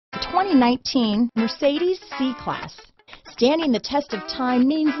2019 Mercedes C-Class. Standing the test of time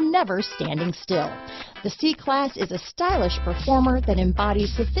means never standing still. The C-Class is a stylish performer that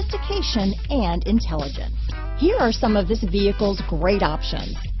embodies sophistication and intelligence. Here are some of this vehicle's great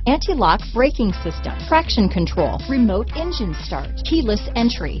options: anti-lock braking system, traction control, remote engine start, keyless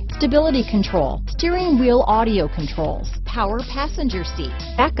entry, stability control, steering wheel audio controls, power passenger seat,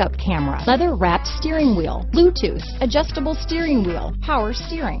 backup camera, leather-wrapped steering wheel, Bluetooth, adjustable steering wheel, power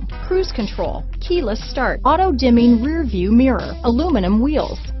steering, cruise control, keyless start, auto-dimming rear view mirror, aluminum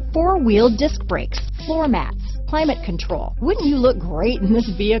wheels, four-wheel disc brakes, floor mats, climate control. Wouldn't you look great in this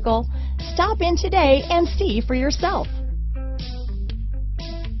vehicle? Stop in today and see for yourself.